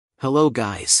Hello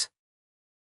guys.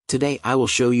 Today I will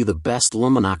show you the best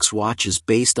Luminox watches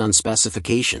based on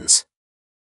specifications.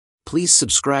 Please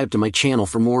subscribe to my channel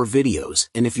for more videos,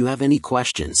 and if you have any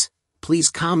questions,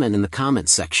 please comment in the comment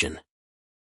section.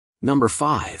 Number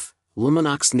 5.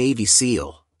 Luminox Navy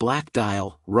Seal, Black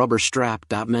Dial, Rubber Strap.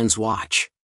 Men's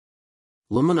Watch.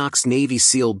 Luminox Navy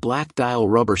Seal Black Dial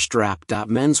Rubber Strap.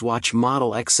 Men's Watch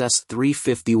Model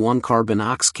XS351 Carbon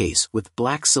Ox Case with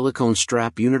black silicone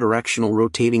strap, unidirectional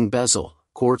rotating bezel,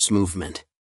 quartz movement.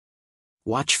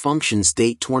 Watch functions: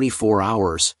 date 24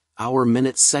 hours, hour,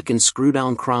 minute, second, screw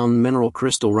down crown, mineral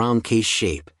crystal, round case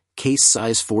shape, case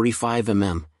size 45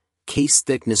 mm, case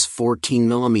thickness 14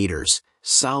 mm,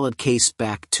 solid case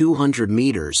back 200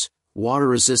 meters, water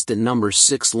resistant. Number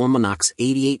 6. Luminox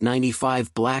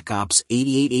 8895 Black Ops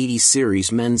 8880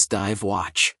 Series Men's Dive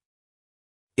Watch.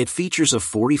 It features a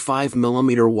 45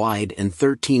 mm wide and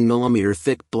 13 mm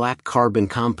thick black carbon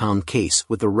compound case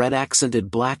with a red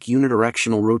accented black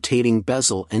unidirectional rotating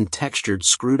bezel and textured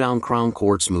screw-down crown,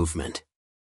 quartz movement.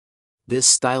 This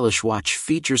stylish watch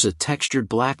features a textured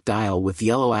black dial with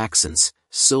yellow accents,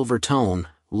 silver tone,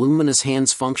 luminous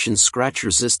hands function,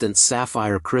 scratch-resistant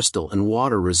sapphire crystal, and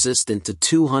water-resistant to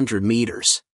 200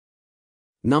 meters.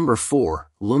 Number 4.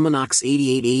 Luminox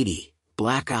 8880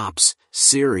 Black Ops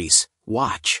Series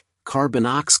Watch, Carbon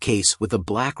Ox Case with a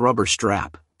black rubber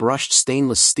strap, brushed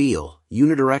stainless steel,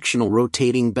 unidirectional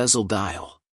rotating bezel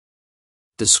dial.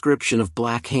 Description of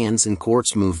black hands and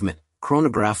quartz movement.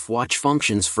 Chronograph. Watch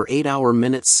functions for 8-hour,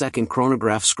 minute, second,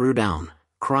 chronograph, screw down,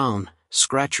 crown,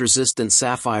 scratch-resistant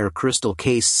sapphire crystal,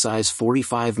 case size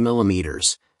 45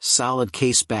 mm, solid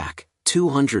case back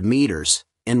 200 meters,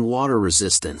 and water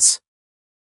resistance.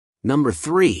 Number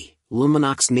 3.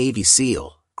 Luminox Navy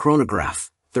Seal,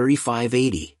 Chronograph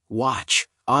 3580 Watch,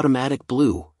 automatic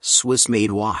blue,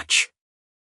 Swiss-made watch.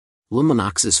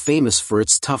 Luminox is famous for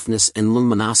its toughness and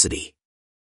luminosity.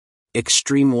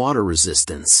 Extreme water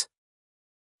resistance.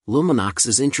 Luminox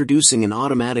is introducing an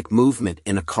automatic movement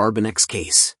in a Carbon X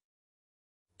case.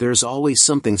 There's always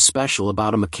something special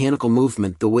about a mechanical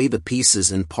movement, the way the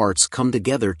pieces and parts come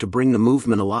together to bring the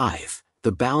movement alive,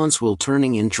 the balance while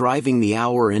turning and driving the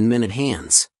hour and minute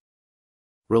hands.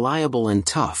 Reliable and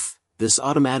tough, this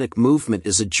automatic movement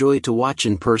is a joy to watch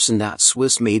in person.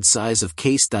 Swiss-made size of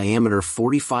case, diameter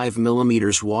 45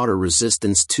 mm, water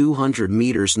resistance 200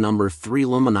 meters. Number 3.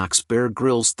 Luminox Bear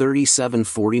Grylls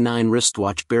 3749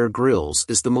 Wristwatch. Bear Grylls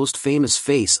is the most famous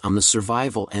face on the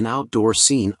survival and outdoor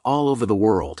scene all over the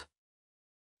world.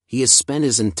 He has spent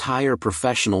his entire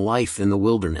professional life in the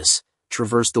wilderness,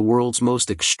 traversed the world's most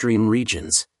extreme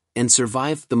regions, and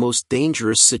survived the most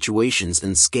dangerous situations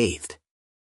unscathed.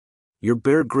 Your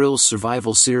Bear Grylls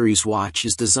Survival Series watch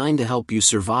is designed to help you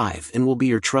survive and will be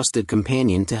your trusted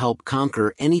companion to help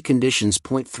conquer any conditions.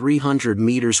 300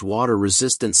 meters,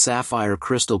 water-resistant sapphire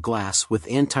crystal glass with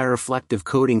anti-reflective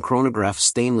coating, chronograph,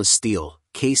 stainless steel,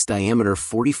 case diameter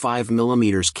 45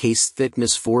 mm, case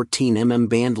thickness 14 mm,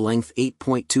 band length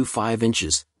 8.25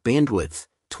 inches, bandwidth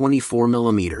 24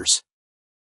 mm.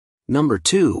 Number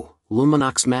 2.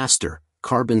 Luminox Master,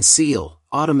 Carbon Seal,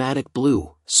 automatic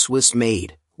blue,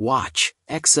 Swiss-made watch,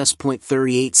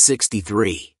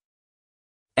 XS.3863.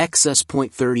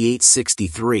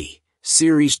 XS.3863,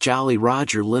 Series Jolly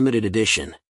Roger Limited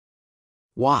Edition.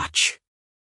 Watch.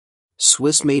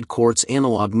 Swiss-made quartz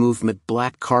analog movement,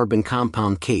 black carbon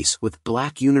compound case with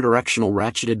black unidirectional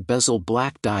ratcheted bezel,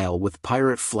 black dial with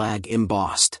pirate flag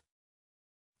embossed.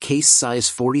 Case size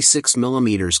 46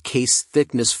 mm, case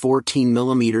thickness 14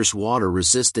 mm, water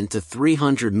resistant to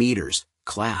 300 meters,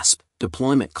 clasp,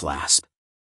 deployment clasp.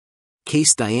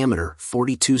 Case diameter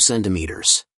 42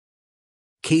 cm.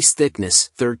 Case thickness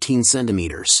 13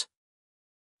 cm.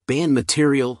 Band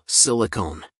material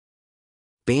silicone.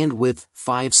 Band width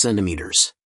 5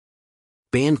 cm.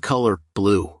 Band color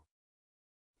blue.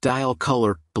 Dial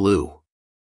color blue.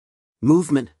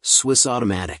 Movement Swiss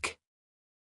automatic.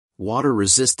 Water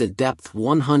resistant, depth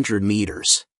 100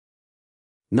 meters.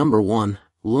 Number 1.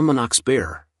 Luminox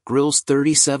Bear Grylls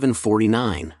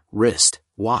 3749 Wrist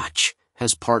Watch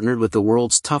has partnered with the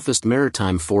world's toughest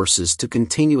maritime forces to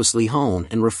continuously hone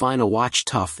and refine a watch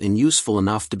tough and useful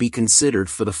enough to be considered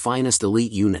for the finest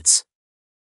elite units.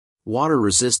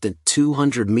 Water-resistant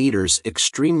 200 meters,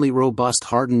 extremely robust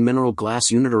hardened mineral glass,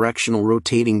 unidirectional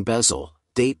rotating bezel,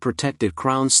 date-protected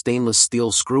crown, stainless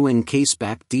steel screw-in case,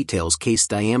 back details, case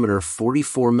diameter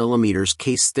 44 mm,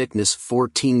 case thickness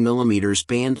 14 mm,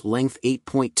 band length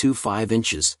 8.25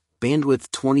 inches.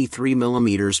 Bandwidth 23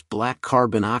 mm, black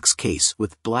carbon ox case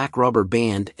with black rubber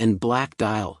band and black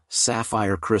dial,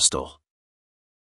 sapphire crystal.